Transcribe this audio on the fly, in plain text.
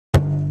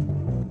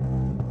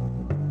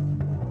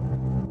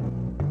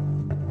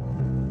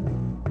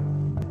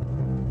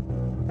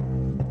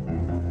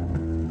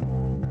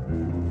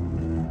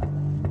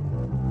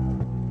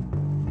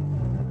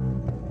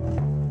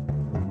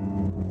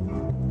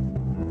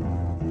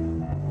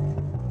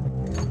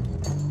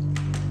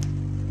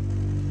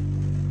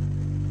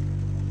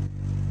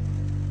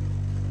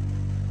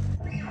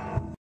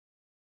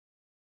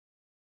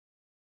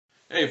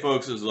Hey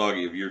folks, this is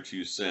Augie of Your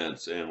Two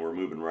Cents, and we're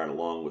moving right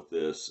along with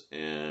this.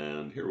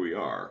 And here we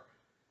are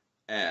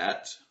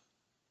at,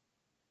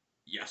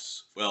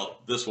 yes, well,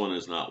 this one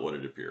is not what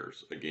it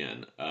appears.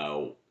 Again,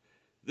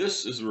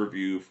 this is a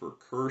review for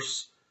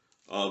Curse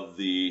of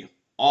the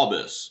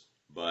Anubis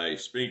by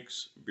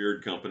Sphinx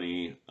Beard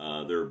Company.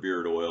 Their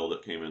beard oil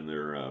that came in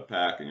their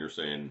pack, and you're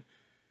saying,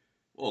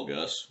 well,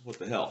 Gus, what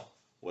the hell?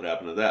 What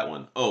happened to that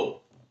one? Oh,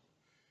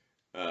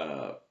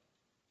 uh,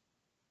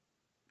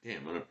 damn,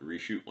 I'm gonna have to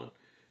reshoot one.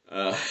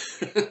 Uh,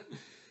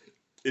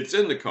 it's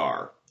in the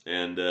car,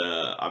 and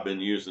I've been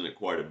using it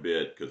quite a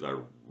bit because I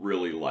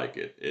really like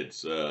it.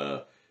 It's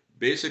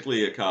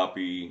basically a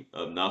copy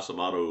of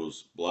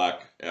Nasomatto's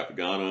Black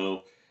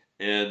Afgano,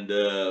 and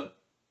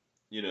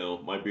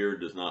my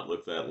beard does not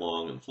look that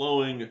long and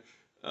flowing,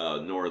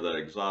 nor that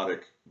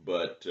exotic,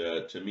 but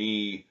to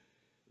me,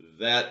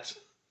 that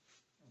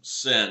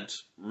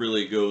scent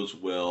really goes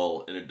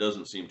well, and it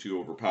doesn't seem too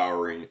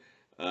overpowering.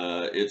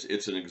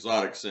 It's an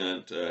exotic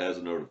scent. Has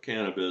a note of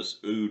cannabis,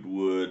 oud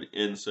wood,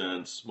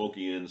 incense,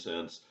 smoky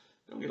incense.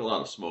 I don't get a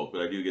lot of smoke,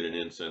 but I do get an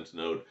incense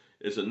note.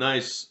 It's a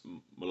nice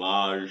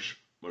melange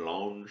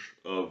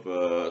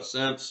of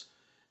scents.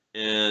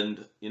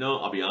 And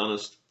I'll be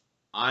honest,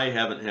 I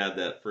haven't had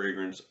that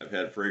fragrance. I've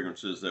had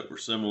fragrances that were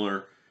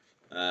similar.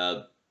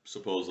 Uh,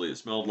 Supposedly it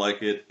smelled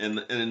like it,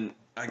 and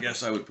I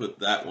guess I would put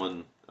that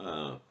one.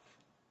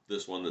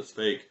 This one that's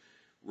fake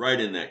right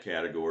in that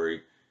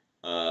category.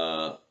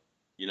 Uh,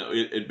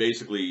 it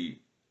basically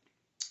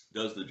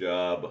does the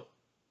job,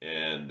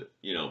 and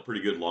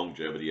pretty good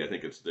longevity. I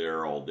think it's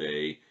there all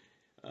day,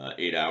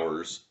 8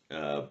 hours.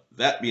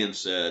 That being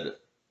said,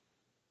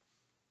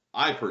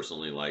 I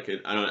personally like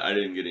it. I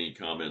didn't get any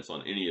comments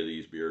on any of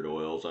these beard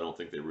oils. I don't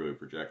think they really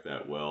project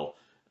that well.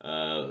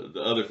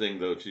 The other thing,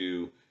 though,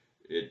 too,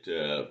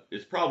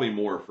 it's probably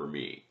more for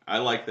me. I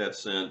like that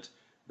scent,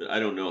 but I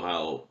don't know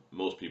how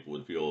most people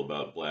would feel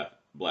about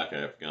Black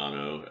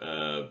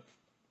Afgano.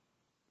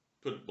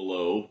 Put it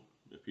below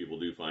if people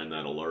do find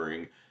that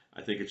alluring.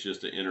 I think it's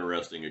just an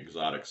interesting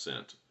exotic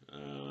scent.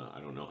 I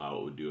don't know how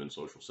it would do in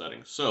social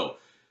settings. So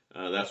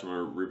that's my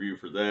review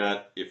for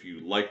that. If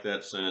you like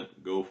that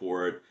scent, go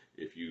for it.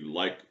 If you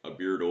like a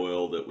beard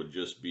oil that would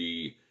just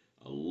be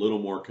a little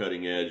more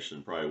cutting edge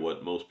than probably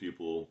what most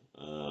people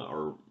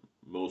or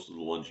most of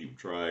the ones you've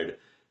tried,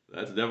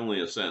 that's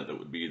definitely a scent that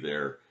would be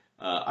there.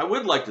 I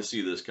would like to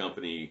see this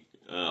company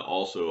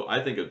also.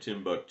 I think of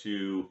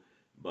Timbuktu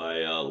by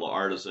La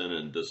Artisan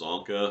and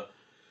Dazonka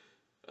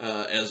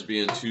as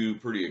being two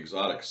pretty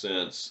exotic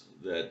scents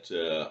that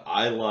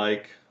I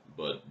like,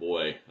 but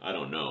boy, I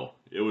don't know.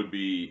 It'd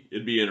be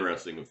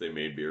interesting if they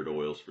made beard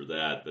oils for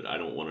that, but I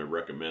don't want to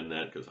recommend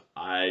that because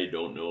I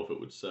don't know if it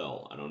would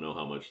sell. I don't know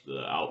how much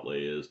the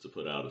outlay is to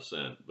put out a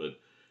scent, but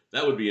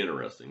that would be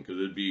interesting because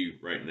it'd be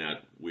right in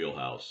that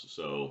wheelhouse.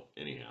 So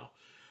anyhow,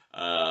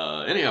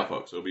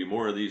 folks, there'll be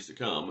more of these to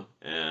come,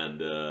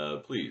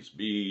 and please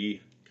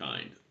be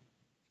kind.